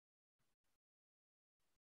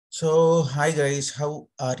So, hi guys, how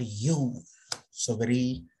are you? So,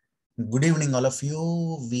 very good evening, all of you.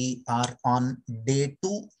 We are on day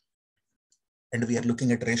 2 and we are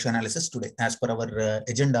looking at ratio analysis today. As per our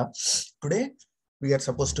agenda, today we are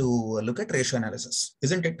supposed to look at ratio analysis,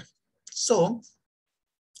 isn't it? So,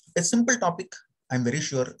 a simple topic. I'm very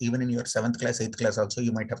sure even in your 7th class, 8th class also,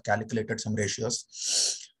 you might have calculated some ratios.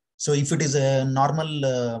 So, if it is a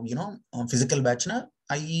normal, physical batch,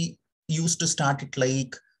 I used to start it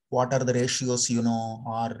like, what are the ratios,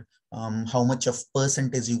 or how much of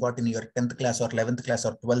percentage you got in your 10th class or 11th class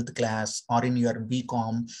or 12th class or in your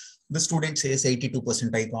BCom. The student says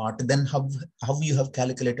 82% I got. Then how you have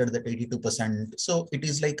calculated that 82%? So it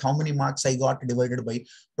is like how many marks I got divided by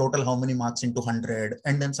total how many marks into 100.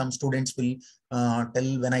 And then some students will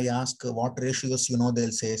tell, when I ask what ratios,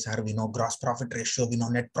 they'll say, sir, we know gross profit ratio, we know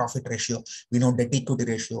net profit ratio, we know debt equity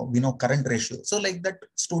ratio, we know current ratio. So like that,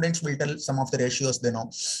 students will tell some of the ratios they know.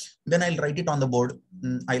 Then I'll write it on the board.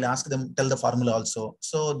 I'll ask them, tell the formula also.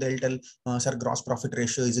 So they'll tell, sir, gross profit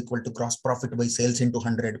ratio is equal to gross profit by sales into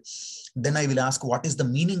 100. Then I will ask, what is the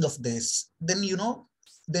meaning of this? Then,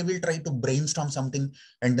 they will try to brainstorm something.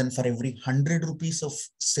 And then for every 100 rupees of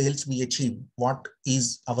sales we achieve, what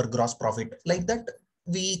is our gross profit? Like that,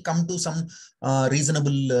 we come to some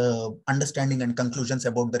reasonable understanding and conclusions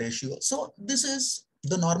about the ratio. So this is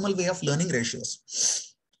the normal way of learning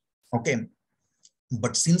ratios. Okay.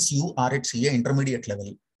 But since you are at CA intermediate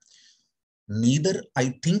level, neither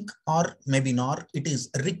I think or maybe not it is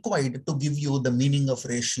required to give you the meaning of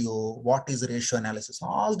ratio, what is ratio analysis,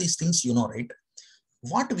 all these things, right?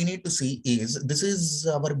 What we need to see is, this is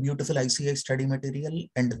our beautiful ICI study material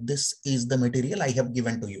and this is the material I have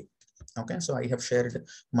given to you. Okay, so I have shared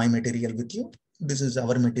my material with you. This is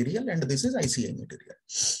our material and this is ICI material.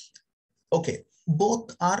 Okay,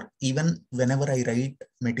 both are, even whenever I write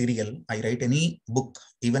material, I write any book,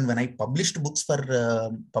 even when I published books for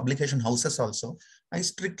publication houses also, I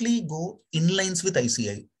strictly go in lines with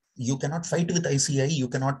ICI. You cannot fight with ICI. You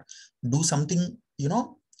cannot do something,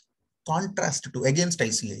 contrast to against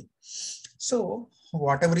ICI. So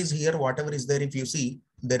whatever is here, whatever is there, if you see,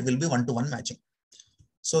 there will be one-to-one matching.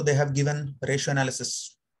 So they have given ratio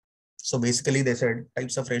analysis. So basically they said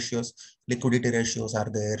types of ratios, liquidity ratios are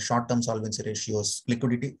there, short-term solvency ratios,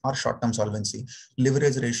 liquidity or short-term solvency,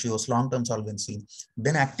 leverage ratios, long-term solvency,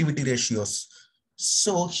 then activity ratios.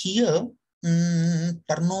 So here,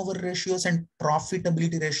 turnover ratios and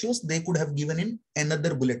profitability ratios, they could have given in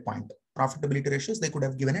another bullet point. Profitability ratios, they could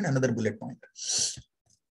have given in another bullet point.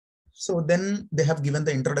 So then they have given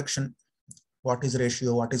the introduction, what is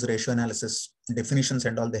ratio analysis, definitions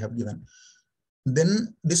and all they have given.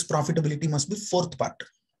 Then this profitability must be 4th part.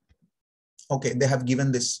 Okay, they have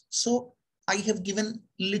given this. So I have given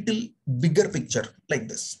little bigger picture like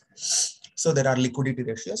this. So there are liquidity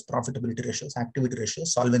ratios, profitability ratios, activity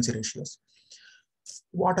ratios, solvency ratios.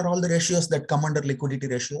 What are all the ratios that come under liquidity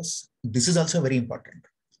ratios? This is also very important.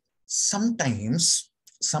 Sometimes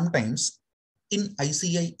in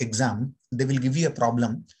ICI exam, they will give you a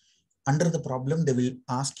problem. Under the problem, they will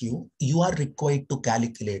ask you, you are required to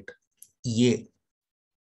calculate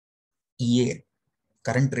A,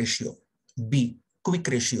 current ratio, B, quick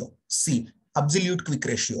ratio, C, absolute quick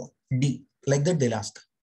ratio, D, like that they'll ask.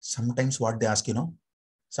 Sometimes what they ask,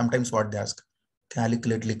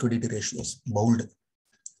 calculate liquidity ratios, bold.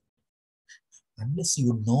 Unless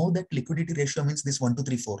you know that liquidity ratio means this 1, 2,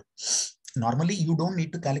 3, 4. Normally, you don't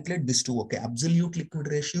need to calculate this too. Okay, absolute liquid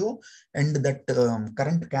ratio and that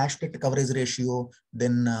current cash debt coverage ratio,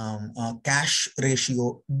 then cash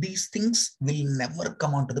ratio. These things will never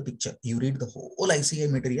come onto the picture. You read the whole ICI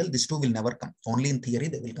material, this two will never come. Only in theory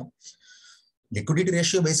they will come. Liquidity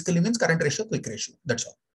ratio basically means current ratio, quick ratio. That's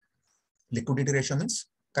all. Liquidity ratio means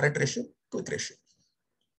current ratio, quick ratio.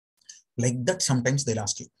 Like that, sometimes they'll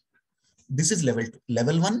ask you. This is level 2.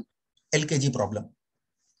 Level 1, LKG problem.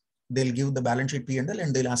 They'll give the balance sheet P&L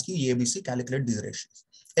and they'll ask you ABC, calculate these ratios.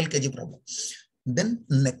 LKG problem. Then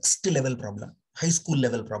next level problem, high school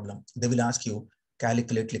level problem. They will ask you,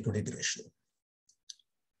 calculate liquidity ratio.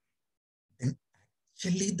 And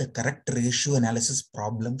actually, the correct ratio analysis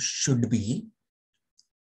problem should be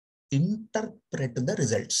interpret the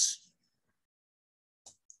results.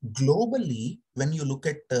 Globally, when you look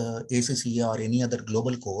at ACCA or any other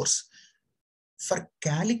global course, for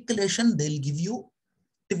calculation, they'll give you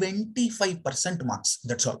 25% marks.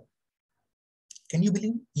 That's all. Can you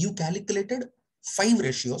believe you calculated 5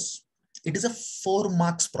 ratios? It is a 4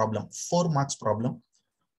 marks problem. 4 marks problem.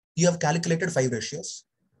 You have calculated 5 ratios.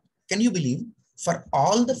 Can you believe for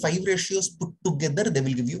all the 5 ratios put together, they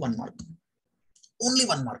will give you 1 mark. Only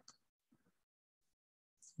 1 mark.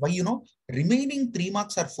 Why? Remaining 3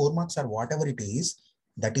 marks or 4 marks or whatever it is,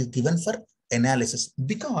 that is given for analysis,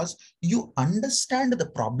 because you understand the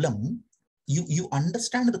problem, you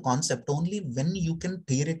understand the concept only when you can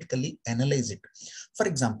theoretically analyze it. For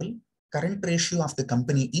example, current ratio of the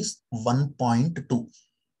company is 1.2.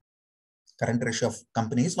 Current ratio of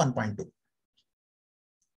company is 1.2.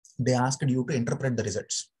 They asked you to interpret the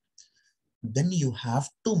results. Then you have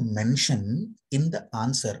to mention in the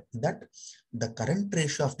answer that the current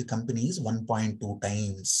ratio of the company is 1.2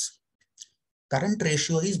 times. Current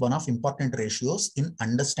ratio is one of important ratios in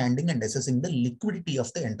understanding and assessing the liquidity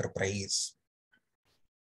of the enterprise.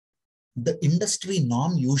 The industry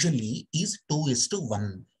norm usually is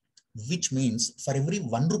 2:1, which means for every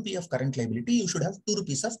 1 rupee of current liability, you should have 2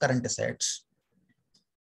 rupees of current assets.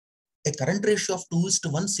 A current ratio of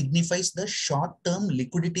 2:1 signifies the short-term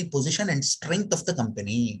liquidity position and strength of the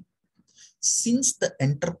company. Since the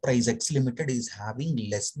enterprise X Limited is having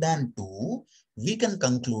less than 2, we can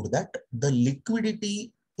conclude that the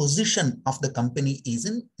liquidity position of the company is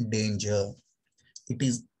in danger. It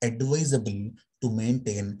is advisable to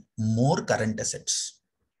maintain more current assets.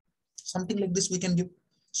 Something like this we can give.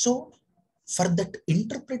 So for that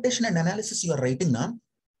interpretation and analysis you are writing now,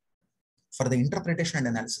 for the interpretation and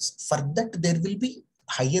analysis, for that there will be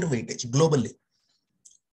higher weightage globally.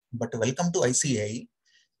 But welcome to ICI,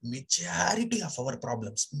 majority of our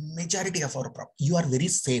problems, you are very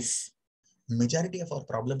safe. Majority of our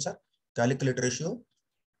problems are calculate ratio,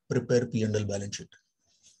 prepare P&L balance sheet.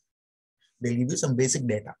 They'll give you some basic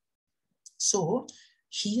data. So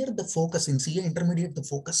here the focus in CA intermediate, the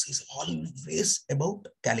focus is always about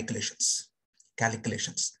calculation.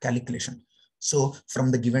 So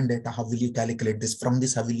from the given data, how will you calculate this? From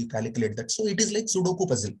this, how will you calculate that? So it is like Sudoku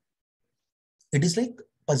puzzle. It is like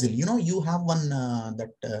puzzle. You have one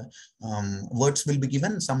words will be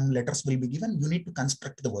given, some letters will be given. You need to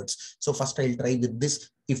construct the words. So first I'll try with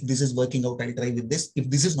this. If this is working out, I'll try with this. If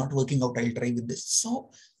this is not working out, I'll try with this.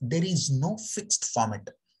 So there is no fixed format.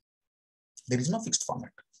 There is no fixed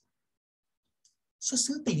format. So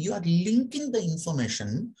simple, you are linking the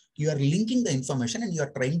information, and you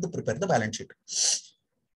are trying to prepare the balance sheet.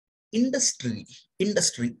 Industry,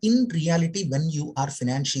 in reality, when you are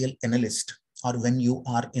financial analyst or when you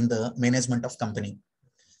are in the management of company,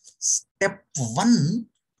 step 1,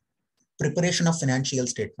 preparation of financial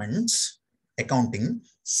statements, accounting.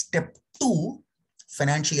 Step 2,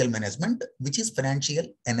 financial management, which is financial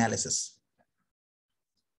analysis.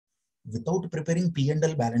 Without preparing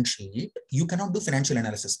P&L balance sheet, you cannot do financial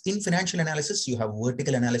analysis. In financial analysis, you have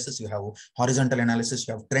vertical analysis, you have horizontal analysis,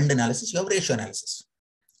 you have trend analysis, you have ratio analysis.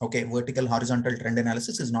 Okay, vertical, horizontal, trend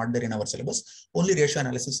analysis is not there in our syllabus. Only ratio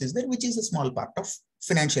analysis is there, which is a small part of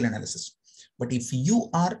financial analysis. But if you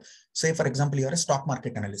are, say, for example, you are a stock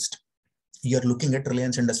market analyst, you are looking at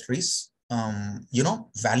Reliance Industries,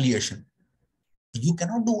 valuation. You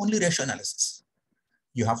cannot do only ratio analysis.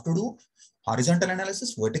 You have to do horizontal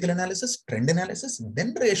analysis, vertical analysis, trend analysis,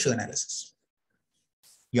 then ratio analysis.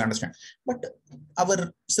 You understand? But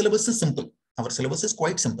our syllabus is simple. Our syllabus is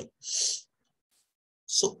quite simple.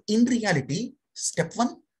 So in reality, step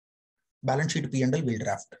 1, balance sheet P&L will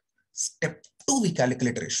draft. Step 2, we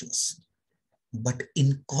calculate ratios. But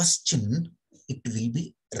in question, it will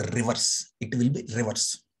be reverse.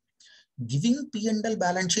 Giving P&L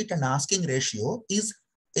balance sheet and asking ratio is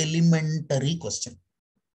elementary question.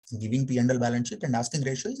 Giving P&L balance sheet and asking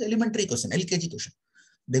ratio is elementary question, LKG question.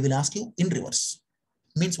 They will ask you in reverse.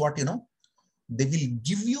 Means what, They will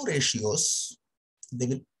give you ratios. They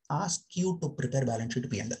will ask you to prepare balance sheet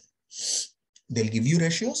P&L. They'll give you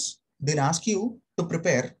ratios. They'll ask you to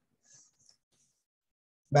prepare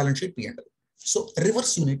balance sheet P&L. So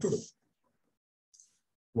reverse you need to do.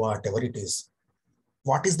 Whatever it is.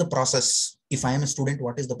 What is the process? If I am a student,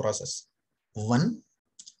 what is the process? 1,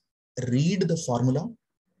 read the formula.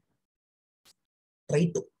 Try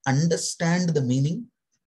to understand the meaning.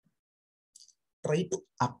 Try to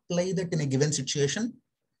apply that in a given situation.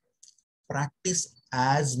 Practice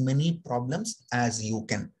as many problems as you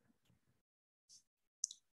can.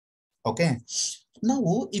 Okay.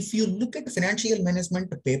 Now, if you look at financial management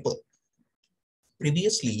paper,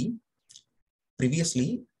 previously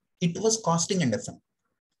it was costing and FM.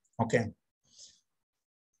 Okay.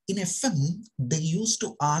 In FM, they used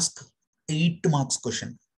to ask 8 marks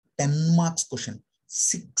question, 10 marks question,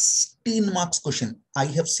 16 marks question. I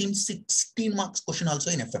have seen 16 marks question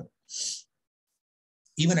also in FM.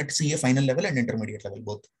 Even at CA final level and intermediate level,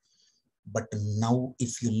 both. But now,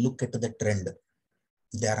 if you look at the trend,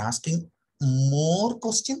 they are asking more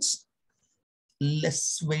questions,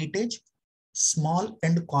 less weightage, small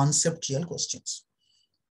and conceptual questions.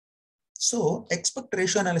 So expect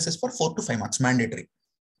ratio analysis for 4 to 5 marks, mandatory,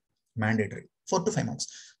 4 to 5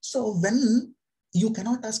 marks. So when you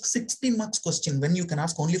cannot ask 16 marks question, when you can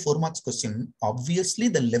ask only 4 marks question, obviously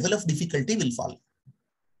the level of difficulty will fall.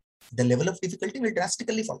 The level of difficulty will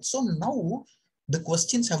drastically fall. So now the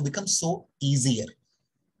questions have become so easier.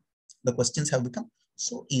 The questions have become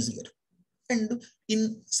so easier. And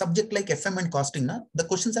in subject like FM and costing, the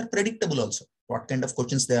questions are predictable also. What kind of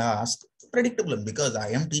questions they are asked? Predictable, because I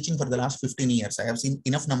am teaching for the last 15 years. I have seen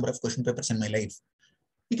enough number of question papers in my life.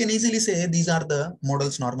 You can easily say these are the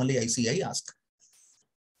models normally ICI ask.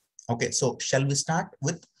 Okay, so shall we start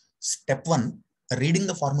with step 1, reading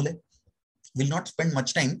the formula? Will not spend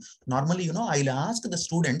much time. Normally, I'll ask the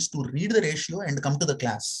students to read the ratio and come to the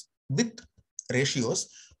class with ratios.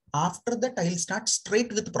 After that, I'll start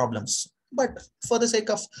straight with problems. But for the sake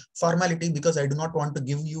of formality, because I do not want to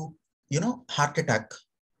give you, heart attack.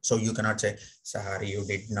 So you cannot say, sir, you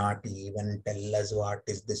did not even tell us what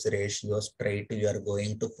is this ratio straight. You are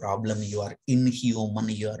going to problem. You are inhuman.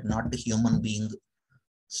 You are not a human being.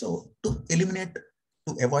 So to eliminate,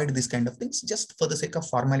 to avoid this kind of things, just for the sake of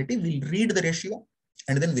formality, we'll read the ratio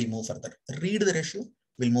and then we'll move further. Read the ratio,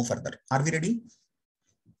 we'll move further. Are we ready?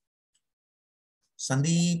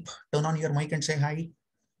 Sandeep, turn on your mic and say hi.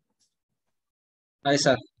 Hi,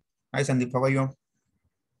 sir. Hi, Sandeep. How are you?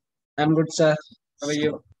 I'm good, sir. How are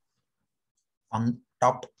you? On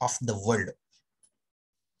top of the world.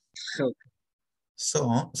 Okay.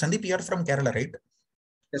 So, Sandeep, you are from Kerala, right?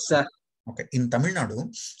 Yes, sir. Okay. In Tamil Nadu,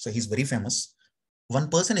 so he's very famous. One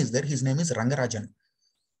person is there. His name is Rangarajan.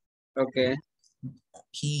 Okay.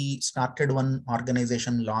 He started one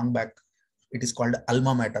organization long back. It is called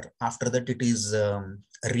Alma Mater. After that, it is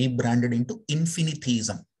rebranded into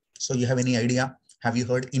Infinitheism. So you have any idea? Have you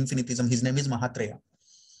heard Infinitheism? His name is Mahatreya.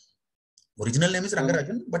 Original name is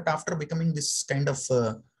Rangarajan, but after becoming this kind of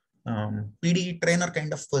PD trainer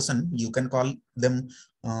kind of person, you can call them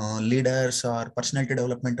leaders or personality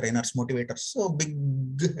development trainers, motivators. So big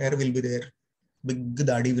hair will be there, big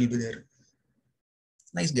dadi will be there.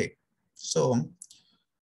 Nice guy. So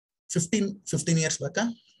 15 years back,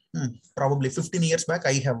 probably 15 years back,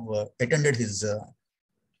 I have attended his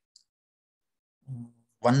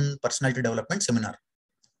one personality development seminar.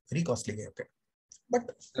 Very costly guy, okay, but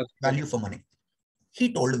value for money.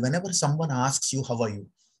 He told, whenever someone asks you, how are you?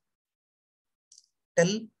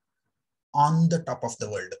 Tell on the top of the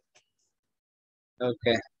world.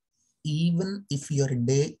 Okay. Even if your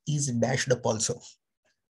day is dashed up also.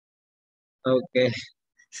 Okay.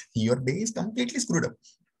 Your day is completely screwed up.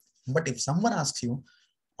 But if someone asks you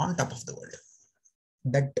on top of the world,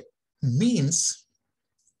 that means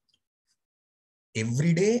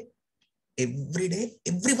every day,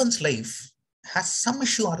 everyone's life has some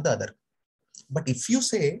issue or the other. But if you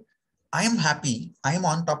say, I am happy, I am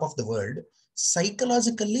on top of the world,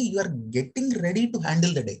 psychologically, you are getting ready to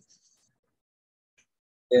handle the day.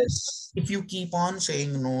 Yes. If you keep on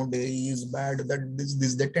saying, no, day is bad, that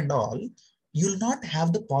this, that, and all, you'll not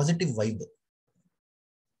have the positive vibe.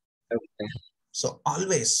 Okay. So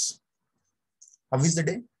always, how is the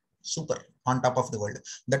day? Super, on top of the world.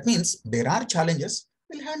 That means there are challenges,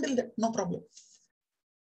 we'll handle that, no problem.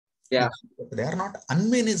 Yeah. They are not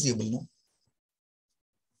unmanageable, no?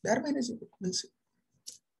 They are manageable, we'll see.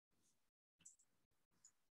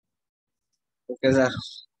 Okay, sir.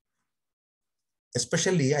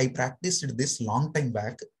 Especially, I practiced this long time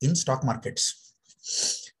back in stock markets.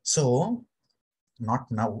 So, not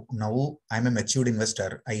now. Now, I'm a matured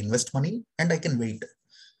investor. I invest money and I can wait.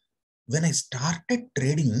 When I started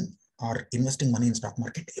trading or investing money in stock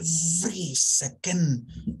market, every second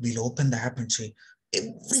we'll open the app and say,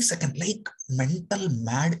 every second, like mental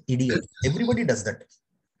mad idiot. Everybody does that.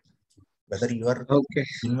 Whether your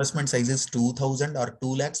investment size is 2,000 or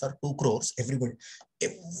 2 lakhs or 2 crores, everybody,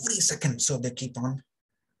 every second. So they keep on.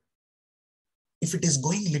 If it is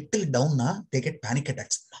going little down, they get panic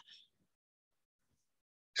attacks.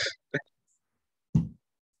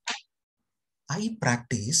 I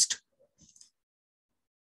practiced,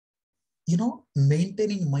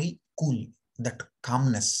 maintaining my cool, that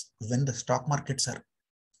calmness when the stock markets are,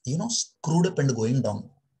 screwed up and going down.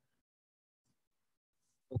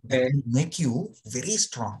 That will make you very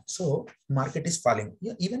strong. So market is falling.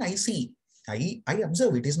 Yeah, even I see, I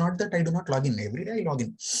observe. It is not that I do not log in. Every day I log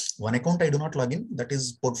in. One account I do not log in. That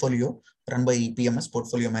is portfolio run by PMS,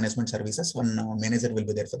 Portfolio Management Services. One manager will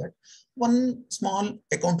be there for that. One small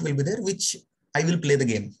account will be there, which I will play the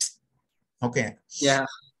game. Okay. Yeah.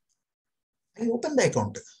 I open the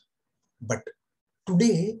account. But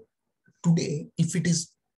today, if it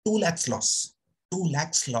is 2 lakhs loss, 2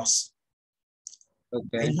 lakhs loss,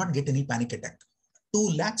 I will not get any panic attack.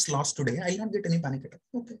 2 lakhs lost today, I'll not get any panic attack.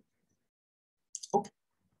 Okay. Okay.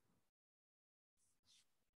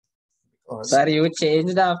 Sir, you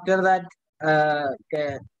changed after that.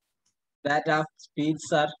 That of speech,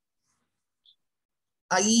 sir.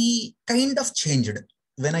 I kind of changed.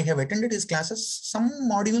 When I have attended his classes, some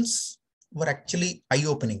modules were actually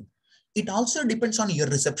eye-opening. It also depends on your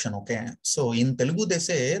reception, okay? So in Telugu, they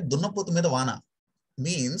say, Dunnapotu Mida Vana,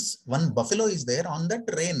 means one buffalo is there on that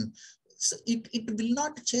rain. So it will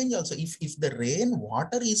not change also. If the rain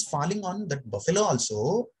water is falling on that buffalo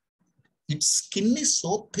also, its skin is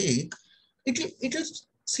so thick, it will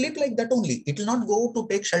sleep like that only. It will not go to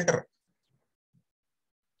take shelter.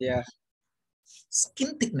 Yeah.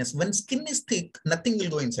 Skin thickness, when skin is thick, nothing will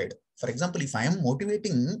go inside. For example, if I am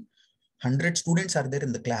motivating 100 students are there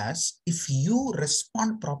in the class, if you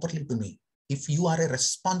respond properly to me, if you are a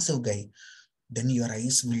responsive guy, then your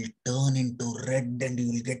eyes will turn into red and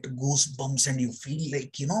you will get goosebumps and you feel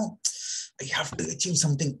like, I have to achieve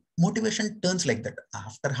something. Motivation turns like that.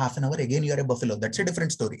 After half an hour, again, you are a buffalo. That's a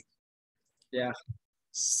different story. Yeah.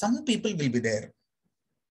 Some people will be there.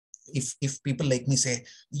 If people like me say,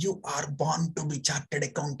 you are born to be chartered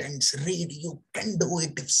accountants, read, you can do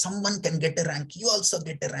it. If someone can get a rank, you also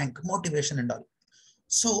get a rank, motivation and all.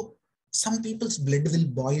 So some people's blood will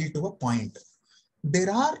boil to a point.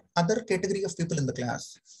 There are other category of people in the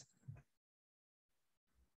class.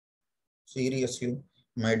 Seriously,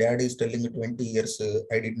 my dad is telling 20 years,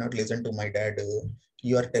 I did not listen to my dad.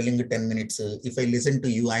 You are telling 10 minutes. If I listen to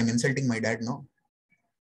you, I'm insulting my dad, no?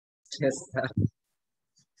 Yes, sir.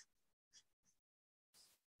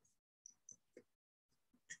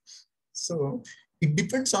 So it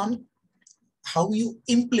depends on how you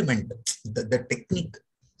implement the technique.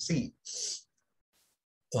 See,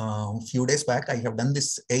 few days back, I have done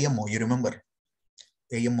this AMO. You remember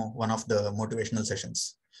AMO, one of the motivational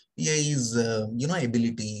sessions. A is,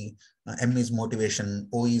 ability. M is motivation.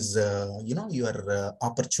 O is, your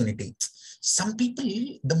opportunity. Some people,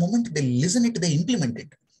 the moment they listen it, they implement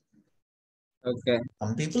it. Okay.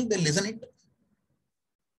 Some people, they listen it.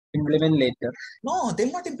 Implement later. No,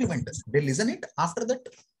 they'll not implement it. They listen it. After that,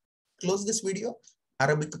 close this video.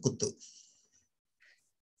 Arabic kuttu.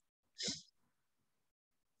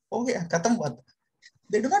 Okay, katam baat.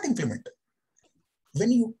 They do not implement.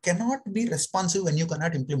 When you cannot be responsive, when you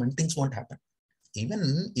cannot implement, things won't happen.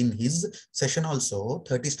 Even in his session also,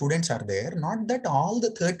 30 students are there. Not that all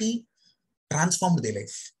the 30 transformed their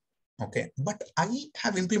life. Okay. But I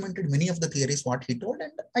have implemented many of the theories, what he told,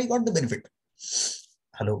 and I got the benefit.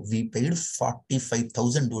 Hello, we paid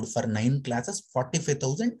 45,000, dude, for 9 classes,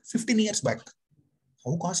 45,000, 15 years back.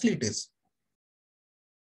 How costly it is.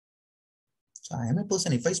 So I am a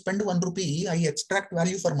person, if I spend 1 rupee, I extract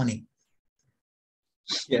value for money.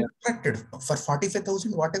 Yeah. Extracted for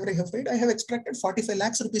 45,000, whatever I have paid, I have extracted 45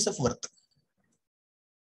 lakhs rupees of worth.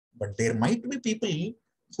 But there might be people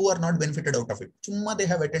who are not benefited out of it. Chumma they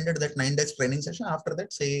have attended that 9 days training session. After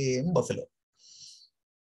that, same buffalo.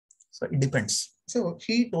 So it depends. So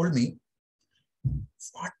he told me,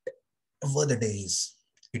 whatever the day is,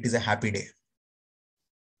 it is a happy day.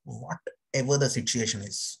 Whatever the situation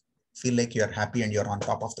is, feel like you are happy and you're on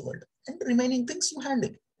top of the world. And the remaining things you handle.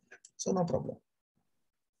 So no problem.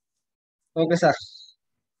 Okay, sir.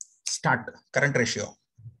 Start. Current ratio.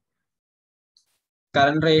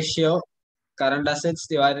 Current ratio, current assets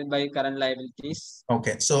divided by current liabilities.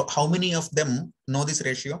 Okay. So how many of them know this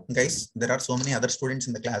ratio? Guys, there are so many other students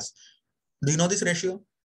in the class. Do you know this ratio?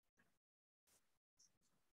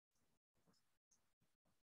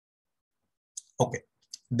 Okay.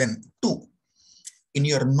 Then 2. In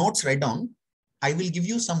your notes, write down. I will give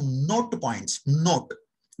you some note points. Note.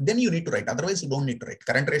 Then you need to write. Otherwise, you don't need to write.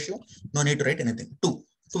 Current ratio, no need to write anything. 2.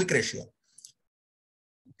 Quick ratio.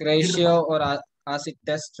 Ratio or asset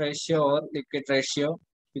test ratio or liquid ratio.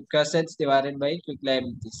 Quick assets divided by quick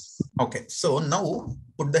liabilities. Okay. So now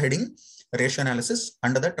put the heading ratio analysis.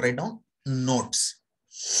 Under that, write down notes.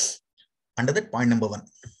 Under that, point number 1.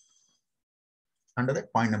 Under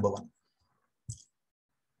that, point number 1.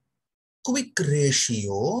 Quick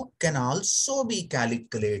ratio can also be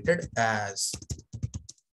calculated as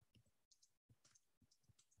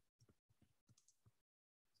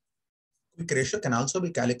quick ratio can also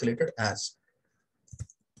be calculated as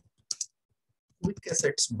quick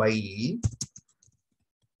assets by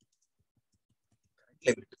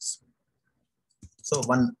liabilities. So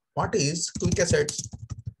what is quick assets?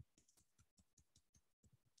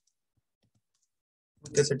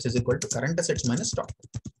 Quick assets is equal to current assets minus stock.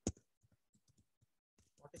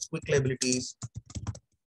 What is quick liabilities?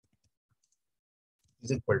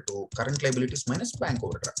 Is equal to current liabilities minus bank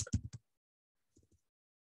overdraft.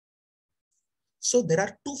 So there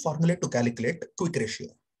are two formulae to calculate quick ratio.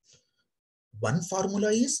 One formula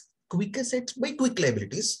is quick assets by quick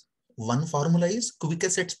liabilities. One formula is quick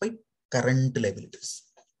assets by current liabilities.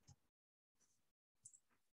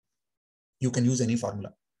 You can use any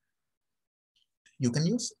formula. You can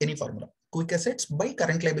use any formula. Quick assets by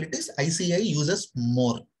current liabilities, ICI uses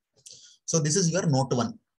more. So this is your note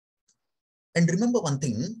 1. And remember one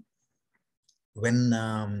thing, when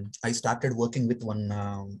I started working with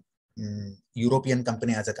one European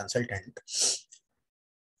company as a consultant,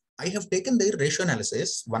 I have taken their ratio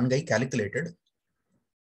analysis. One guy calculated.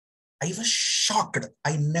 I was shocked.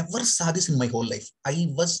 I never saw this in my whole life. I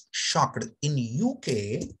was shocked. In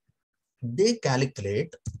UK, they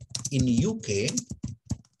calculate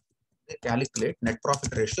net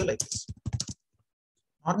profit ratio like this.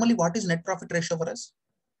 Normally, what is net profit ratio for us?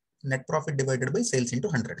 Net profit divided by sales into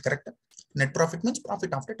 100, correct? Net profit means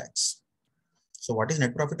profit after tax. So what is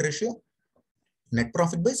net profit ratio? Net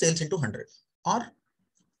profit by sales into 100 or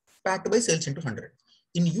PAT by sales into 100.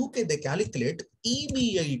 In UK, they calculate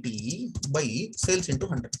EBIT by sales into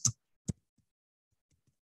 100.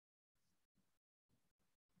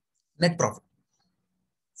 Net profit.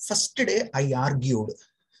 First day, I argued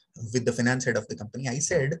with the finance head of the company. I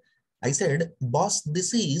said, boss,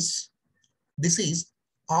 this is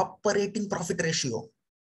operating profit ratio.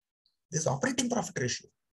 This operating profit ratio.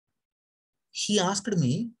 He asked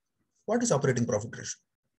me, what is operating profit ratio?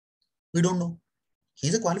 We don't know.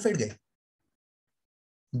 He's a qualified guy.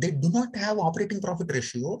 They do not have operating profit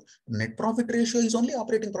ratio. Net profit ratio is only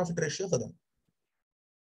operating profit ratio for them.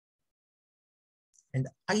 And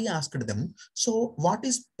I asked them, so what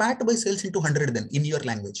is PAT by sales into 100 then in your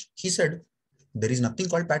language? He said, there is nothing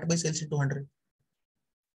called PAT by sales into 100.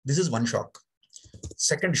 This is one shock.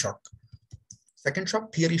 Second shock,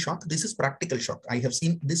 theory shock. This is practical shock. I have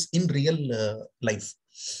seen this in real life.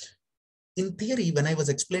 In theory, when I was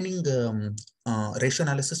explaining ratio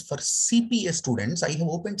analysis for CPA students, I have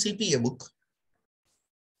opened CPA book.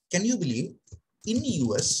 Can you believe in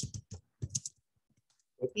US,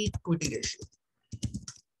 debt equity ratio?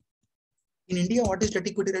 In India, what is debt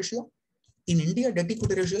equity ratio? In India, debt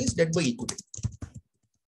equity ratio is debt by equity.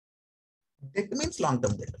 Debt means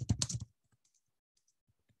long-term debt.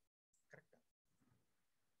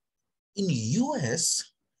 In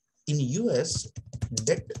US,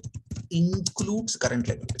 debt includes current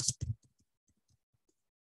liabilities.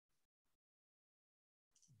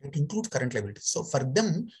 It includes current liabilities. So for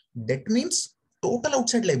them, debt means total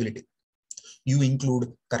outside liability. You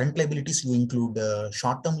include current liabilities, you include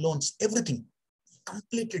short-term loans, everything.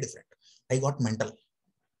 Completely different. I got mental.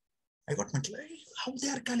 How they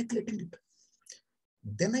are calculating it.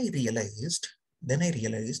 Then I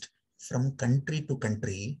realized from country to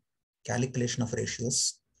country, calculation of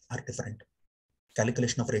ratios are different.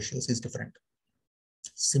 Calculation of ratios is different.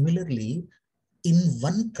 Similarly, in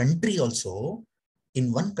one country also,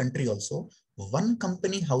 one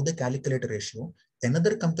company how they calculate a ratio,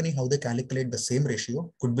 another company how they calculate the same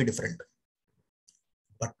ratio could be different.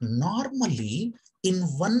 But normally, in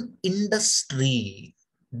one industry,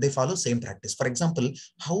 they follow same practice. For example,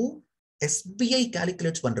 how SBI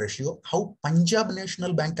calculates one ratio, how Punjab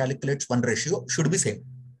National Bank calculates one ratio should be same.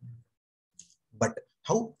 But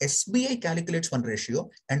how SBI calculates one ratio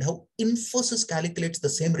and how Infosys calculates the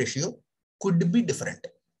same ratio could be different.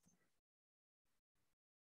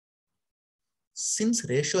 Since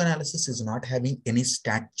ratio analysis is not having any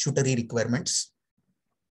statutory requirements,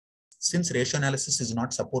 since ratio analysis is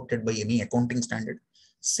not supported by any accounting standard,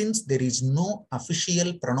 since there is no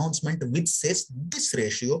official pronouncement which says this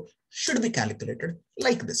ratio should be calculated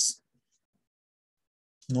like this,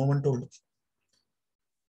 no one told.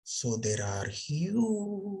 So there are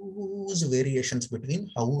huge variations between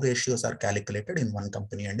how ratios are calculated in one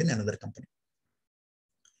company and in another company.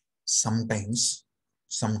 Sometimes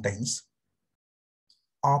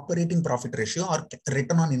operating profit ratio or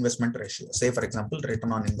return on investment ratio, say for example,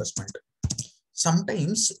 return on investment.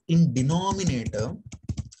 Sometimes in denominator,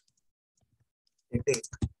 they take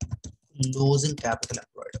closing capital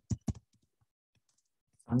employed.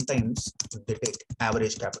 Sometimes they take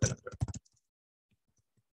average capital employed.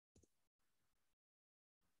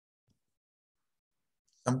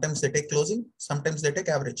 Sometimes they take closing, sometimes they take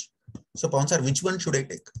average. So Pawan sir, which one should I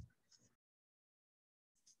take?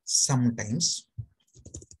 Sometimes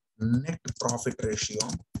net profit ratio,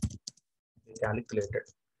 they calculated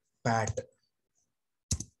PAT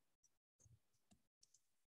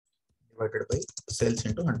divided by sales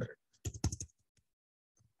into 100.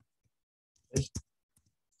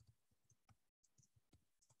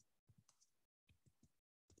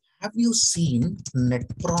 Have you seen net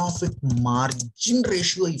profit margin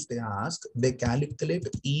ratio? If they ask, they calculate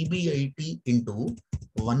EBIT into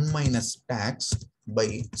 1 minus tax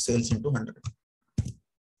by sales into 100.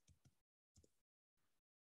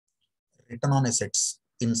 Return on assets.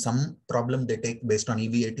 In some problem they take based on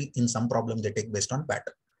EBIT, in some problem they take based on PAT.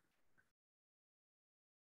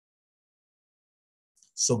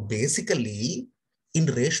 So basically, in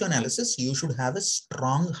ratio analysis, you should have a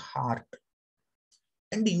strong heart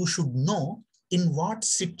and you should know in what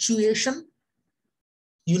situation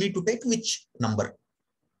you need to take which number.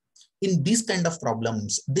 In these kind of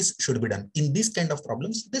problems, this should be done. In these kind of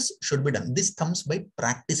problems, this should be done. This comes by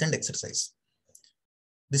practice and exercise.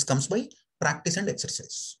 This comes by practice and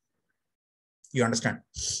exercise. You understand?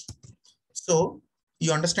 So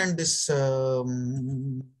you understand this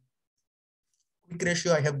quick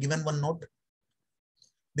ratio. I have given one note.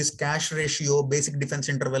 This cash ratio, basic defense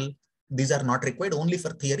interval, these are not required. Only for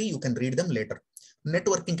theory, you can read them later. Net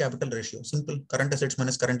working capital ratio, simple, current assets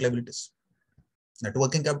minus current liabilities. Net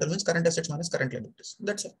working capital means current assets minus current liabilities.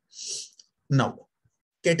 That's it. Now,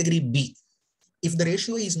 category B. If the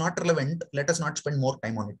ratio is not relevant, let us not spend more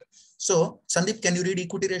time on it. So, Sandeep, can you read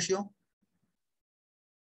equity ratio?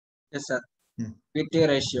 Yes, sir. Equity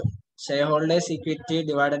ratio. Shareholders' equity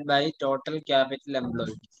divided by total capital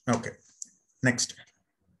employed. Okay. Next.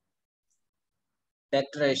 Debt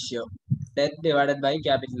ratio. Debt divided by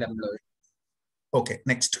capital employed. Okay.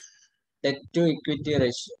 Next. Debt to equity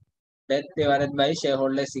ratio. Debt divided by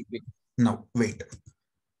shareholders' equity. Now, wait.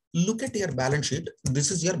 Look at your balance sheet. This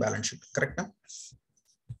is your balance sheet, correct?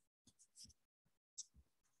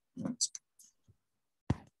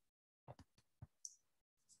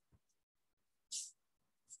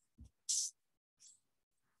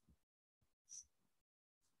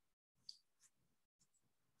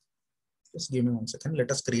 Just give me 1 second.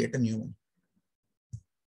 Let us create a new one.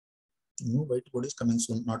 New whiteboard is coming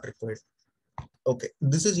soon, not required. Okay,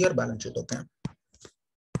 this is your balance sheet. Okay.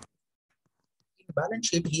 In balance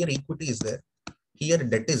sheet, here equity is there. Here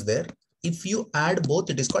debt is there. If you add both,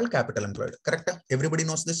 it is called capital employed. Correct? Everybody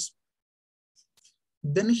knows this.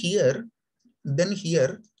 Then here,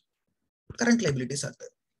 current liabilities are there.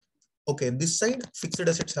 Okay, this side fixed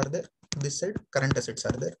assets are there. This side current assets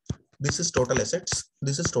are there. This is total assets.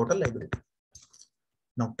 This is total liability.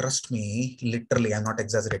 Now, trust me, literally, I'm not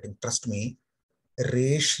exaggerating. Trust me,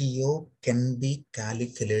 ratio can be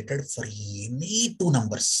calculated for any two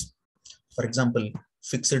numbers. For example,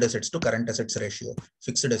 fixed assets to current assets ratio,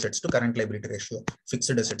 fixed assets to current liability ratio, fixed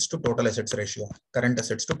assets to total assets ratio, current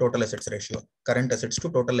assets to total assets ratio, current assets to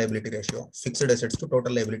total liability ratio, fixed assets to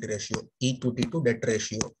total liability ratio, equity to debt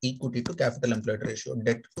ratio, equity to capital employed ratio,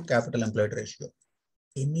 debt to capital employed ratio.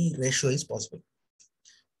 Any ratio is possible.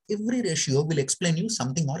 Every ratio will explain you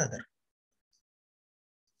something or other.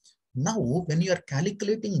 Now, when you are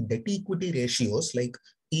calculating debt equity ratios like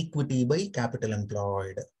equity by capital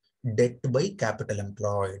employed, debt by capital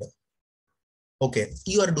employed, okay,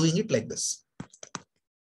 you are doing it like this.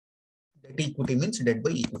 Debt equity means debt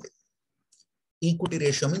by equity. Equity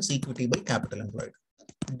ratio means equity by capital employed.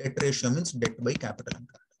 Debt ratio means debt by capital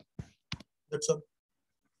employed. That's all.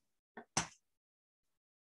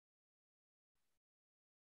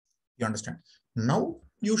 You understand? Now,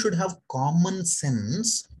 you should have common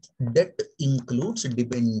sense. Debt includes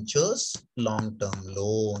debentures, long-term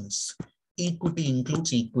loans. Equity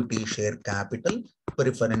includes equity share capital,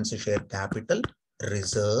 preference share capital,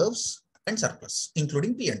 reserves, and surplus,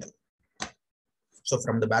 including P&L. So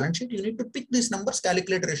from the balance sheet, you need to pick these numbers,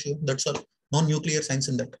 calculate ratio. That's all. No nuclear science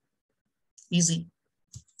in that. Easy.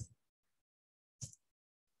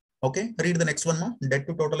 Okay, read the next one. Ma. Debt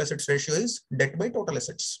to total assets ratio is debt by total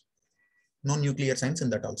assets. No nuclear science in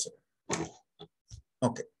that also.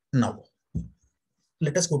 Okay, now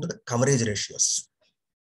let us go to the coverage ratios.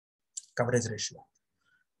 Coverage ratio.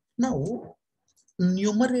 Now,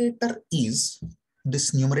 numerator is,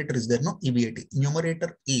 this numerator is there, no EBIT.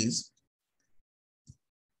 Numerator is,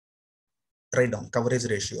 write down coverage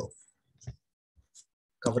ratio.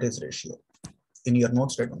 Coverage ratio. In your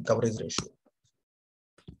notes, write down coverage ratio.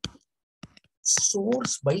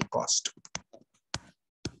 Source by cost.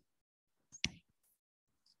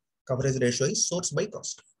 Coverage ratio is source by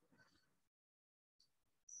cost.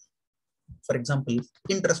 For example,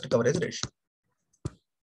 interest coverage ratio.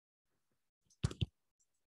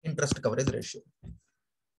 Interest coverage ratio.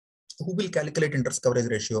 Who will calculate interest coverage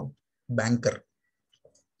ratio? Banker.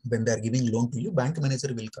 When they are giving loan to you, bank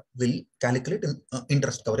manager will calculate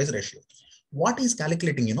interest coverage ratio. What is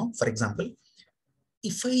calculating, you know, for example,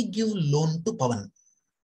 if I give loan to Pavan,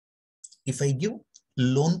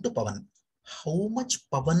 how much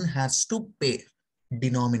Pavan has to pay?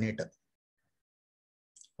 denominator.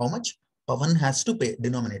 How much Pavan has to pay,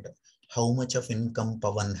 denominator. How much of income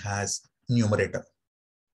Pavan has, numerator.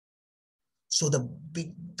 So the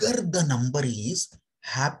bigger the number is,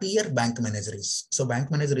 happier bank manager is. So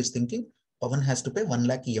bank manager is thinking Pavan has to pay 1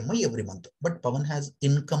 lakh EMI every month, but Pavan has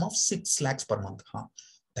income of 6 lakhs per month. Huh?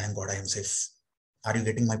 Thank God I am safe. Are you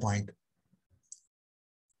getting my point?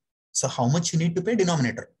 So how much you need to pay,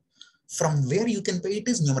 denominator. From where you can pay it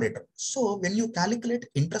is numerator. So when you calculate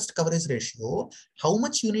interest coverage ratio, how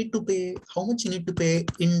much you need to pay,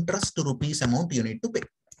 interest rupees amount you need to pay.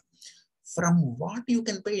 From what you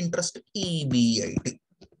can pay interest, EBIT.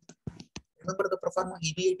 Remember the pro forma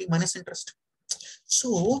EBIT minus interest.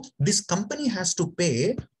 So this company has to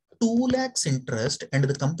pay 2 lakhs interest and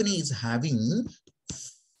the company is having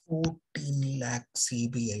 14 lakhs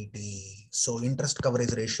EBIT. So interest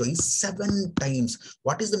coverage ratio is 7 times.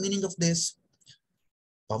 What is the meaning of this?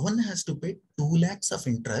 Pavan has to pay 2 lakhs of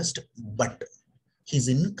interest, but his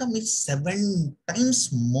income is 7 times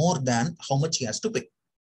more than how much he has to pay.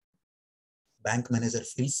 Bank manager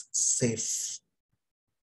feels safe.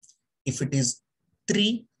 If it is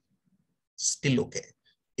 3, still okay.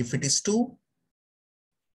 If it is 2,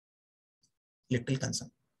 little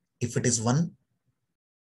concern. If it is 1,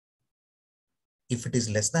 if it is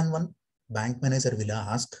less than 1, bank manager will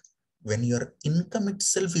ask, when your income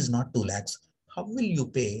itself is not 2 lakhs, how will you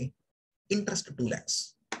pay interest to 2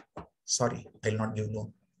 lakhs? Sorry, I will not give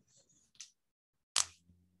loan.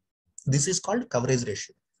 This is called coverage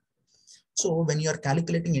ratio. So when you are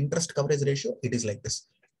calculating interest coverage ratio, it is like this.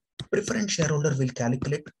 Preference shareholder will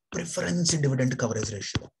calculate preference dividend coverage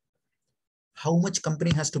ratio. How much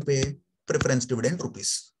company has to pay preference dividend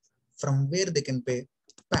rupees? From where they can pay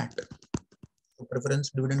PAT. So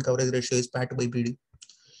preference dividend coverage ratio is PAT by PD.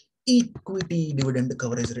 Equity dividend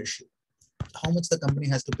coverage ratio. How much the company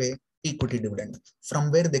has to pay equity dividend?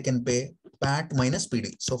 From where they can pay PAT minus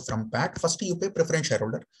PD. So from PAT, first you pay preference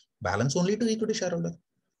shareholder, balance only to equity shareholder.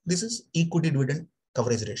 This is equity dividend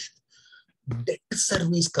coverage ratio. Debt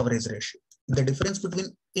service coverage ratio. The difference between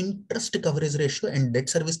interest coverage ratio and debt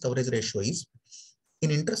service coverage ratio is, in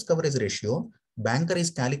interest coverage ratio, banker is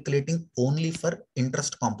calculating only for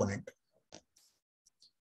interest component.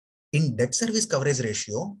 In debt service coverage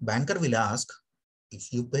ratio, banker will ask,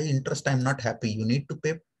 if you pay interest, I'm not happy. You need to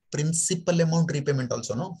pay principal amount repayment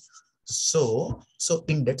also, no? So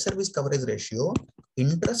in debt service coverage ratio,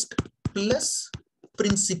 interest plus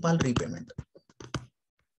principal repayment.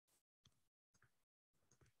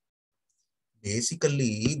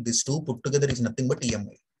 Basically, these two put together is nothing but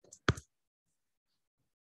EMI.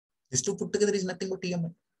 These two put together is nothing but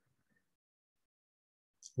EMI.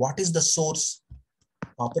 What is the source?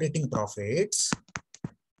 Operating profits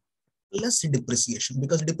plus depreciation,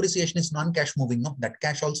 because depreciation is non-cash moving, no? That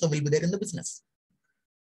cash also will be there in the business.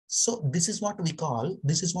 So this is what we call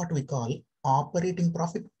operating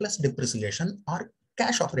profit plus depreciation, or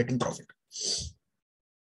cash operating profit.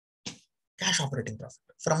 Cash operating profit.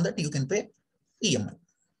 From that you can pay EMI.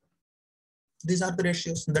 These are the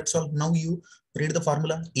ratios. That's all. Now you read the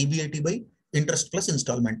formula: EBIT by interest plus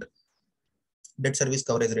installment. Debt service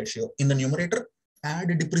coverage ratio. In the numerator, add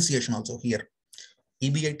depreciation also here.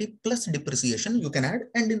 EBIT plus depreciation you can add,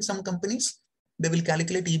 and in some companies they will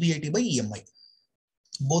calculate EBIT by EMI.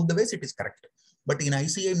 Both the ways it is correct. But in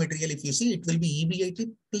ICI material, if you see, it will be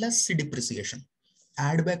EBIT plus depreciation.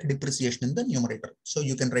 Add back depreciation in the numerator. So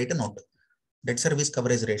you can write a note. Debt service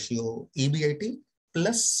coverage ratio, EBIT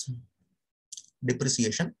plus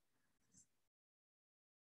depreciation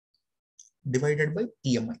divided by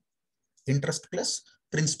EMI. Interest plus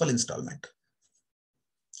principal installment.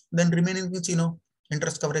 Then remaining things,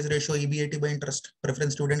 interest coverage ratio, EBIT by interest,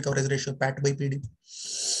 preference dividend coverage ratio, PAT by PD.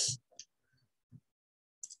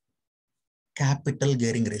 Capital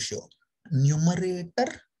gearing ratio.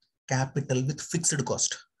 Numerator, capital with fixed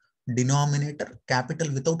cost. Denominator,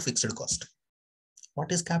 capital without fixed cost.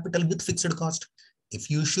 What is capital with fixed cost? If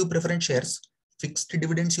you issue preference shares, fixed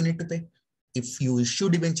dividends you need to pay. If you issue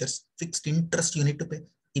debentures, fixed interest you need to pay.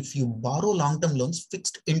 If you borrow long-term loans,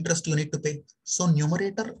 fixed interest you need to pay. So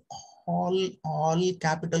numerator, all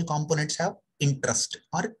capital components have interest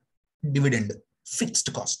or dividend,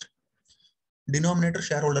 fixed cost. Denominator,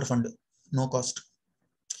 shareholder fund, no cost.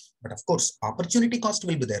 But of course, opportunity cost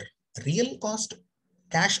will be there. Real cost,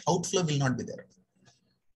 cash outflow will not be there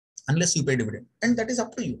unless you pay dividend. And that is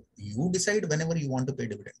up to you. You decide whenever you want to pay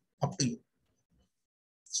dividend. Up to you.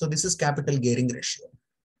 So this is capital gearing ratio.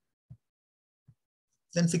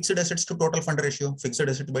 Then fixed assets to total fund ratio, fixed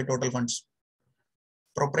asset by total funds.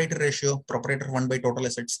 Proprietor ratio, proprietor fund by total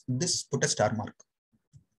assets. This put a star mark.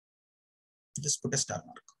 Just put a star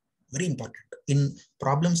mark. Very important. In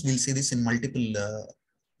problems, we'll see this in multiple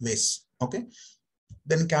ways. Okay.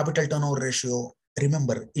 Then capital turnover ratio.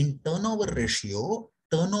 Remember, in turnover ratio,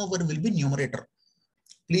 turnover will be numerator.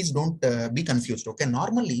 Please don't be confused. Okay.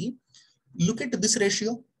 Normally, look at this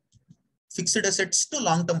ratio, fixed assets to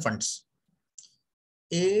long-term funds.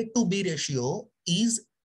 A to B ratio is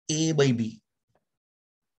A by B.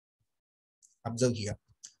 Observe here.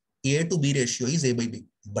 A to B ratio is A by B.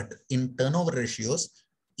 But in turnover ratios,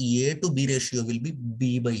 A to B ratio will be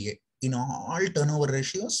B by A. In all turnover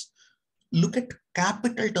ratios, look at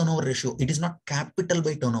capital turnover ratio. It is not capital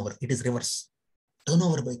by turnover. It is reverse.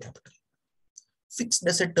 Turnover by capital. Fixed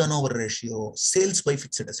asset turnover ratio, sales by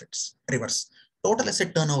fixed assets, reverse. Total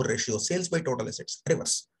asset turnover ratio, sales by total assets,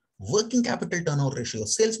 reverse. Working capital turnover ratio,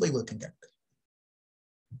 sales by working capital.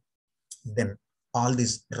 Then all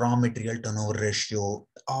these raw material turnover ratio,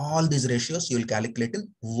 all these ratios you will calculate in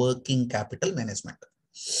working capital management.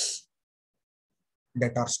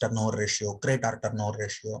 Debtors turnover ratio, creditor turnover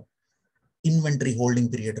ratio, inventory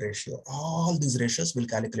holding period ratio, all these ratios will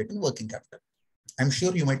calculate in working capital. I'm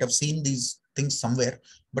sure you might have seen these things somewhere,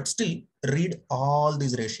 but still read all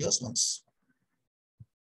these ratios once.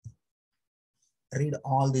 Read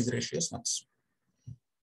all these ratios once.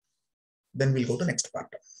 Then we'll go to next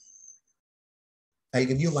part. I'll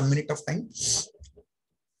give you 1 minute of time.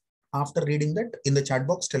 After reading that, in the chat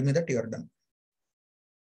box, tell me that you are done.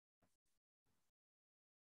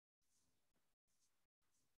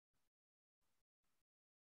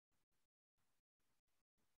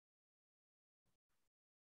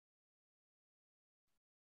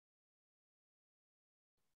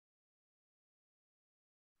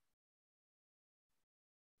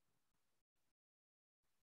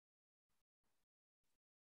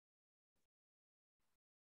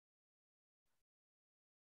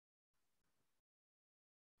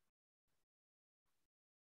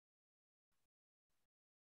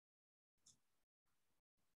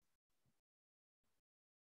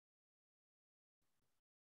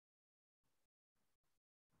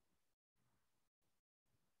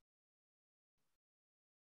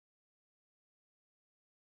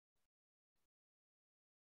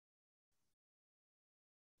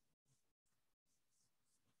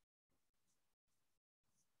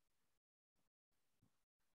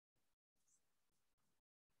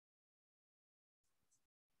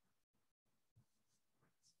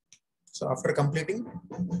 So after completing,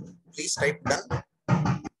 please type done.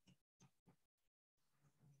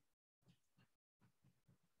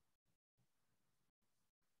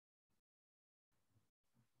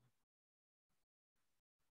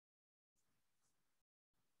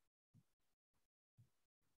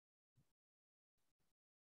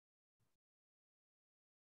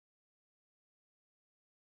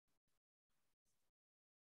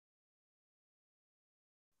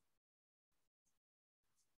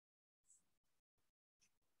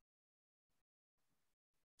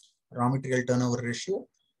 Raw material turnover ratio,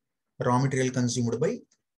 raw material consumed by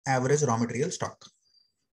average raw material stock.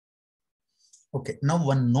 Okay, now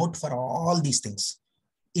one note for all these things.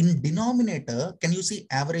 In denominator, can you see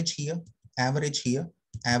average here, average here,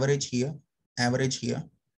 average here, average here?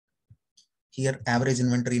 Here, average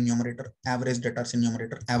inventory in numerator, average debtors in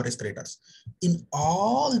numerator, average creditors. In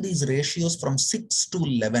all these ratios from 6 to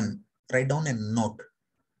 11, write down a note.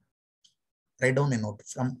 Write down a note.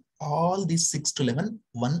 From all these 6 to 11,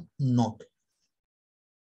 one note.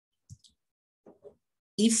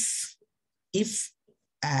 If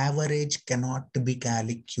average cannot be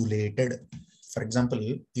calculated, for example,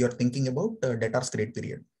 you are thinking about debtors credit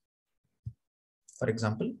period. For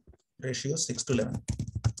example, ratio 6 to 11.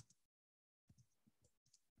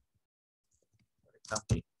 For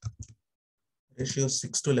example, ratio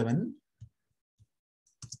 6 to 11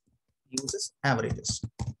 uses averages.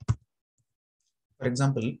 For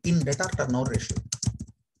example, in debtor turnover ratio,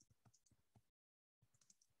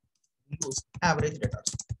 we use average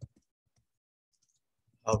debtors.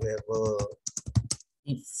 However,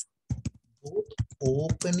 if both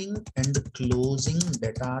opening and closing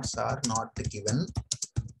debtors are not given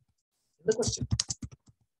in the question,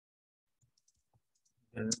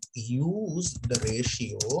 then use the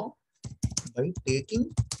ratio by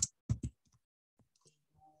taking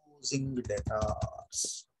closing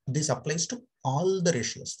debtors. This applies to all the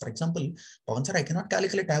ratios. For example, Pavan sir, I cannot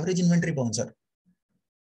calculate average inventory, Pavan sir.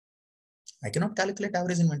 I cannot calculate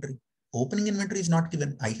average inventory. Opening inventory is not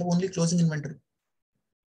given. I have only closing inventory.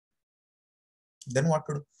 Then what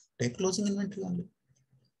to do? Take closing inventory only.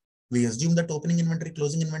 We assume that opening inventory,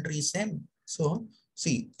 closing inventory is same. So,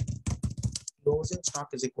 see, closing stock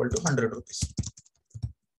is equal to 100 rupees.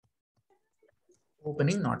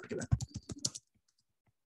 Opening not given.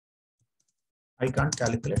 I can't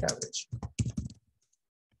calculate average.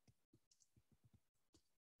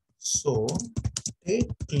 So take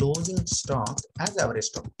closing stock as average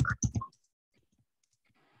stock.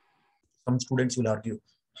 Some students will argue,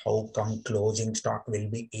 how come closing stock will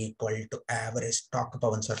be equal to average stock,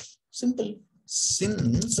 Pavan sir? Simple.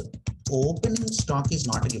 Since opening stock is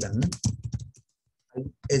not given, I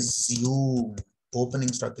assume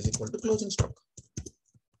opening stock is equal to closing stock.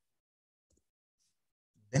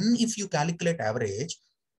 Then if you calculate average,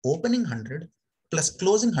 opening 100 plus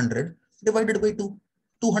closing 100 divided by 2,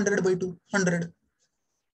 200 by 2, 100.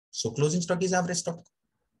 So closing stock is average stock.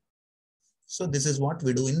 So this is what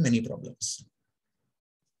we do in many problems.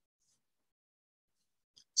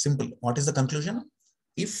 Simple. What is the conclusion?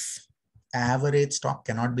 If average stock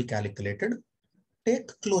cannot be calculated, take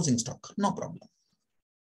closing stock, no problem.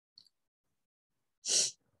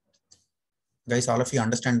 Guys, all of you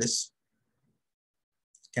understand this?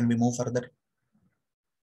 Can we move further?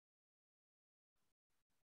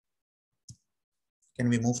 Can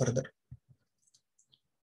we move further?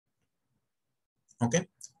 Okay.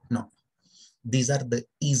 No. These are the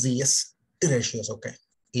easiest ratios. Okay.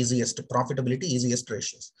 Easiest profitability, easiest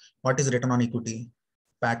ratios. What is return on equity?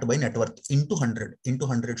 PAT by net worth into 100. Into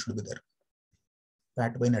 100 should be there.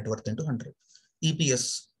 PAT by net worth into 100.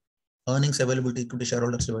 EPS, earnings available to equity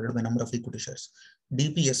shareholders divided by number of equity shares.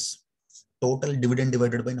 DPS, total dividend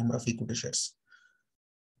divided by number of equity shares.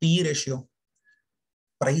 PE ratio,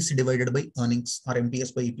 price divided by earnings, or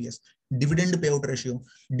MPS by EPS. Dividend payout ratio,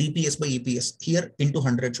 DPS by EPS. Here into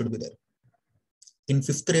 100 should be there. In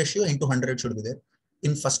fifth ratio into 100 should be there.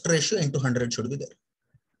 In first ratio into 100 should be there.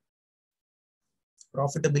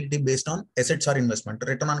 Profitability based on assets or investment.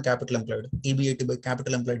 Return on capital employed, EBIT by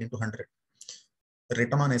capital employed into 100.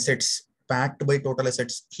 Return on assets, PAT by total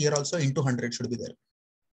assets. Here also into 100 should be there.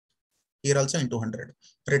 Here also into 100.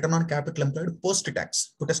 Return on capital employed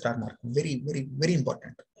post-tax. Put a star mark. Very, very, very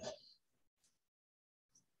important.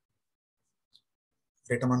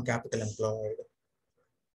 Return on capital employed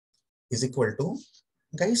is equal to,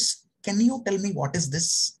 guys, can you tell me what is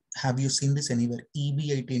this? Have you seen this anywhere?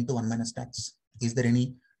 EBIT into 1 minus tax. Is there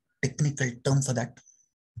any technical term for that?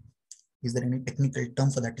 Is there any technical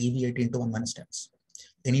term for that? EBIT into 1 minus tax.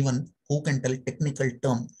 Anyone who can tell technical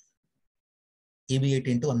term? EBIT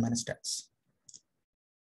into 1 minus tax.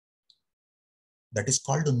 That is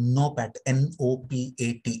called NOPAT,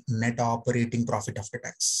 N-O-P-A-T, net operating profit after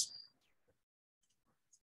tax.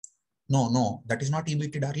 No, that is not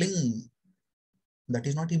EBT, darling. That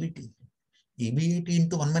is not EBT. EBIT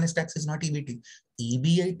into 1 minus tax is not EBT.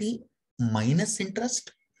 EBIT minus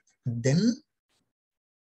interest, then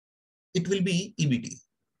it will be EBT.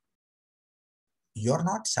 You're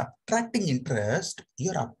not subtracting interest,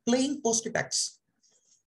 you're applying post-tax.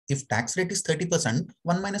 If tax rate is 30%,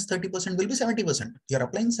 1 minus 30% will be 70%. You're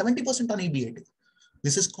applying 70% on EBIT.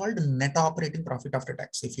 This is called net operating profit after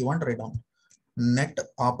tax. If you want to write down, net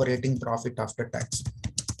operating profit after tax.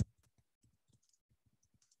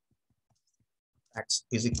 Tax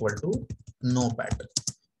is equal to NOPAT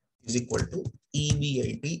is equal to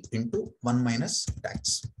EBIT into 1 minus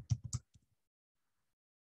tax.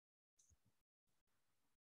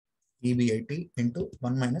 EBIT into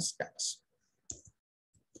 1 minus tax.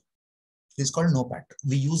 This is called NOPAT.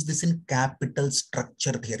 We use this in capital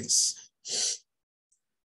structure theories.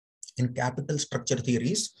 In capital structure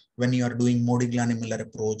theories, when you are doing Modigliani-Miller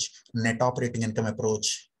approach, net operating income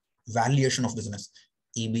approach, valuation of business,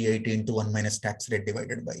 EBIT into 1 minus tax rate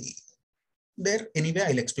divided by E. There, anyway,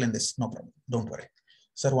 I'll explain this. No problem. Don't worry.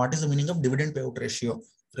 Sir, what is the meaning of dividend payout ratio?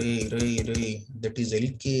 That is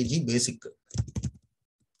LKG basic.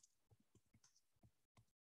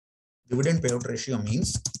 Dividend payout ratio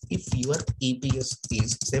means if your EPS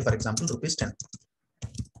is, say, for example, rupees 10.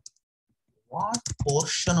 What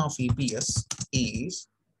portion of EPS is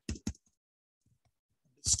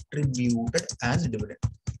distributed as dividend?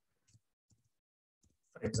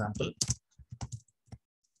 For example,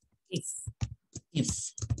 if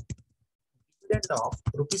dividend of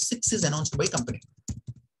rupees 6 is announced by company,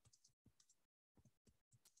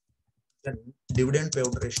 then dividend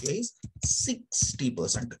payout ratio is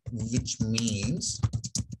 60%, which means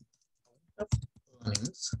out of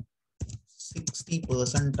earnings,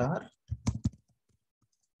 60% are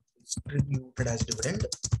distributed as dividend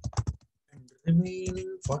and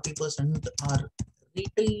remaining 40% are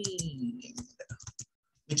retained,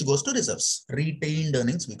 which goes to reserves. Retained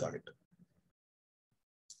earnings, we got it.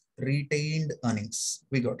 Retained earnings,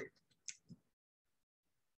 we got it.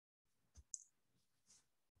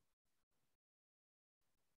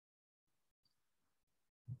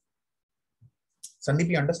 Sandeep,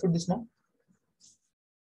 you understood this now?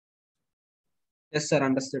 Yes, sir.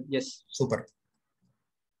 Understood. Yes. Super.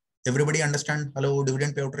 Everybody understand? Hello,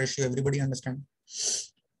 dividend payout ratio. Everybody understand?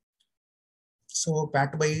 So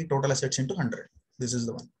PAT by total assets into 100. This is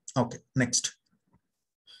the one. Okay. Next.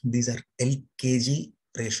 These are LKG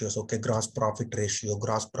ratios. Okay. Gross profit ratio,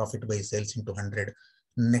 gross profit by sales into 100.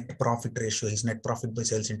 Net profit ratio is net profit by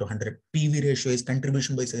sales into 100. PV ratio is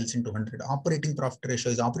contribution by sales into 100. Operating profit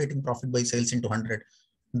ratio is operating profit by sales into 100.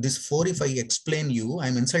 This 4, if I explain you,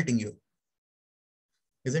 I'm insulting you.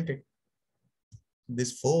 Isn't it?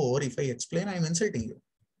 This 4, if I explain, I'm insulting you.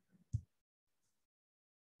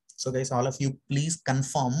 So guys, all of you, please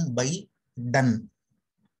confirm by done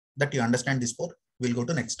that you understand this 4. We'll go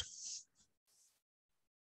to next.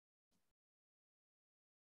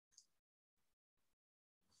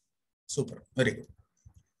 Super. Very good.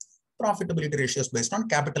 Profitability ratios based on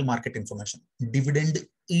capital market information. Dividend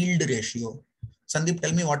yield ratio. Sandeep,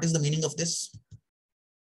 tell me what is the meaning of this?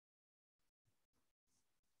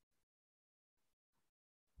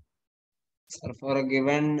 Sir, for a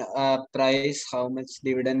given price, how much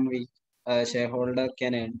dividend we shareholder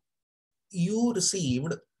can earn? You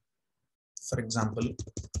received, for example,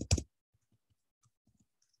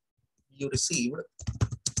 you received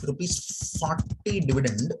rupees 40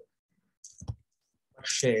 dividend per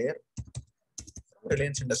share from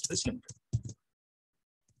Reliance Industries Limited.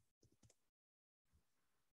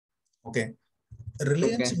 Okay.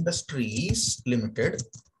 Reliance Industries Limited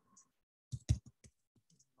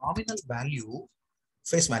nominal value,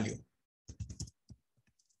 face value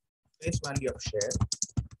of share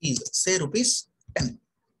is say rupees 10.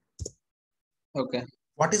 Okay.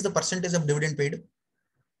 What is the percentage of dividend paid?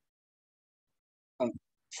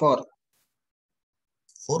 4.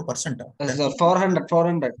 4%.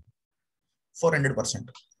 400. 400%.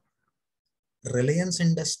 Reliance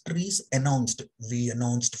Industries announced, we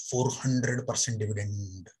announced 400%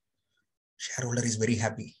 dividend. Shareholder is very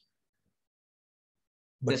happy.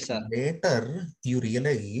 But yes, sir. Later you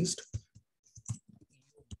realized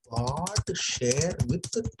you bought share with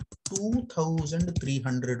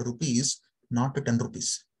 2,300 rupees, not 10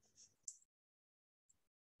 rupees.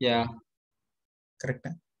 Yeah. Correct?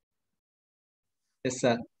 Yes,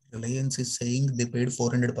 sir. Reliance is saying they paid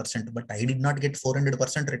 400%, but I did not get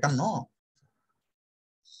 400% return. No.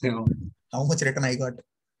 No. How much return I got?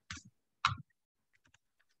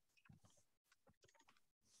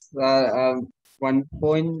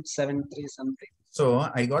 1.73 something. So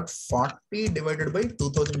I got 40 divided by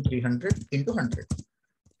 2,300 into 100.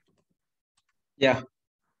 Yeah.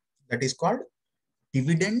 That is called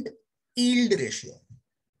dividend yield ratio.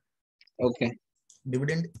 Okay.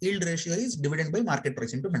 Dividend yield ratio is dividend by market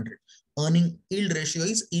price into 100. Earning yield ratio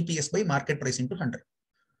is EPS by market price into 100.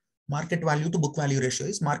 Market value to book value ratio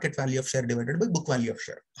is market value of share divided by book value of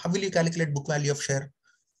share. How will you calculate book value of share?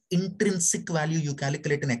 Intrinsic value you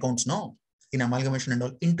calculate in accounts, no? In amalgamation and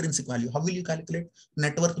all, intrinsic value. How will you calculate?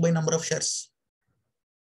 Net worth by number of shares.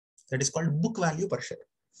 That is called book value per share.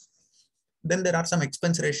 Then there are some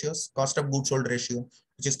expense ratios, cost of goods sold ratio,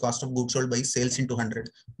 which is cost of goods sold by sales into 100.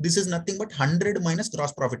 This is nothing but 100 minus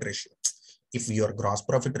gross profit ratio. If your gross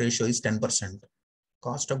profit ratio is 10%,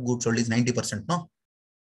 cost of goods sold is 90%, no?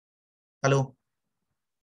 Hello?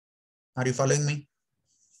 Are you following me?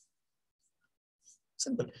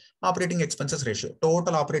 Simple. Operating expenses ratio,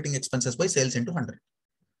 total operating expenses by sales into 100.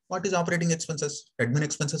 What is operating expenses? Admin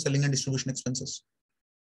expenses, selling and distribution expenses.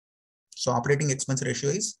 So operating expense ratio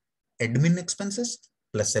is admin expenses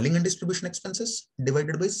plus selling and distribution expenses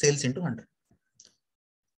divided by sales into 100.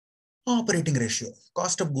 Operating ratio,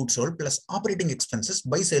 cost of goods sold plus operating expenses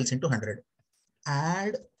by sales into 100.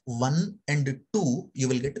 Add 1 and 2, you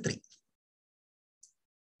will get 3.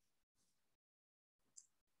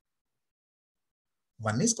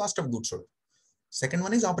 One is cost of goods sold. Second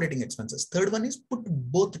one is operating expenses. Third one is put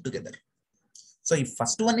both together. So if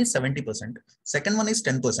first one is 70%, second one is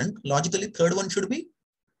 10%, logically third one should be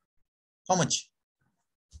how much?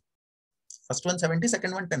 First one 70,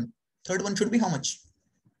 second one 10. Third one should be how much?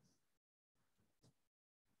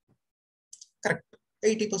 Correct,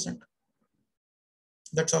 80%.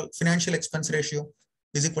 That's all. Financial expense ratio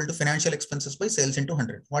is equal to financial expenses by sales into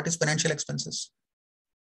 100. What is financial expenses?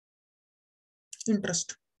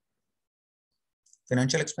 Interest.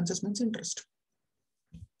 Financial expenses means interest.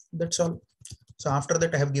 That's all. So after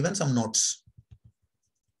that, I have given some notes.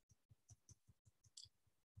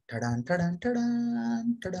 Tadan, tadan,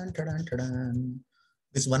 tadan, tadan, tadan, tadan.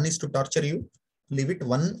 This one is to torture you. Leave it.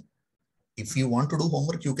 One, if you want to do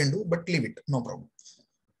homework, you can do, but leave it. No problem.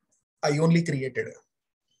 I only created a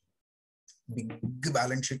big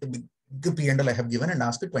balance sheet, big P&L I have given and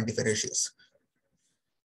asked 25 ratios.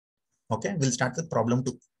 Okay, we'll start with problem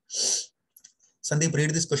 2. Sandeep, read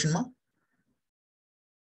this question, ma.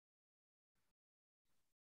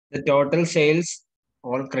 The total sales,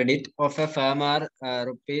 all credit of a firm are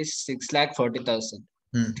rupees 6,40,000.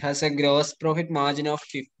 It has a gross profit margin of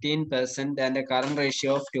 15% and a current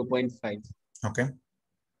ratio of 2.5. Okay.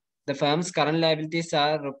 The firm's current liabilities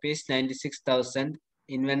are rupees 96,000,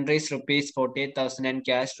 inventories rupees 48,000 and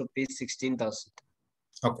cash rupees 16,000.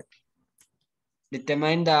 Okay.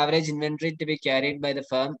 Determine the average inventory to be carried by the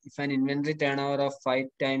firm if an inventory turnover of 5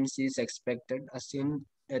 times is expected. Assume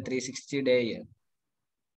a 360-day year.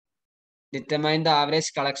 Determine the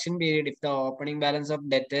average collection period if the opening balance of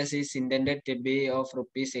debtors is intended to be of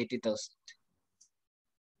rupees 80,000.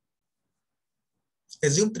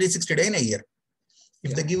 Assume 360 day in a year.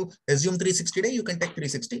 If they give assume 360 day, you can take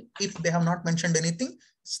 360. If they have not mentioned anything,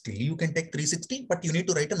 still you can take 360, but you need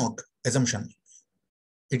to write a note, assumption.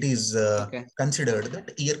 It is considered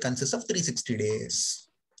that year consists of 360 days.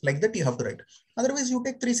 Like that you have to write. Otherwise you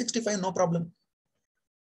take 365, no problem.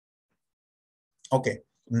 Okay,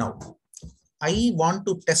 now I want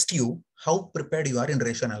to test you how prepared you are in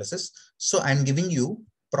ratio analysis. So I'm giving you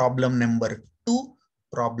problem number 2,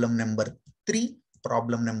 problem number 3,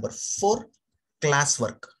 problem number 4,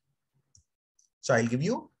 classwork. So I'll give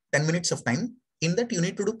you 10 minutes of time. In that you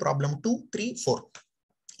need to do problem 2, 3, 4.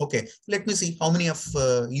 Okay, let me see how many of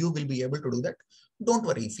you will be able to do that. Don't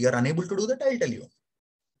worry, if you are unable to do that, I'll tell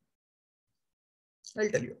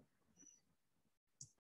you.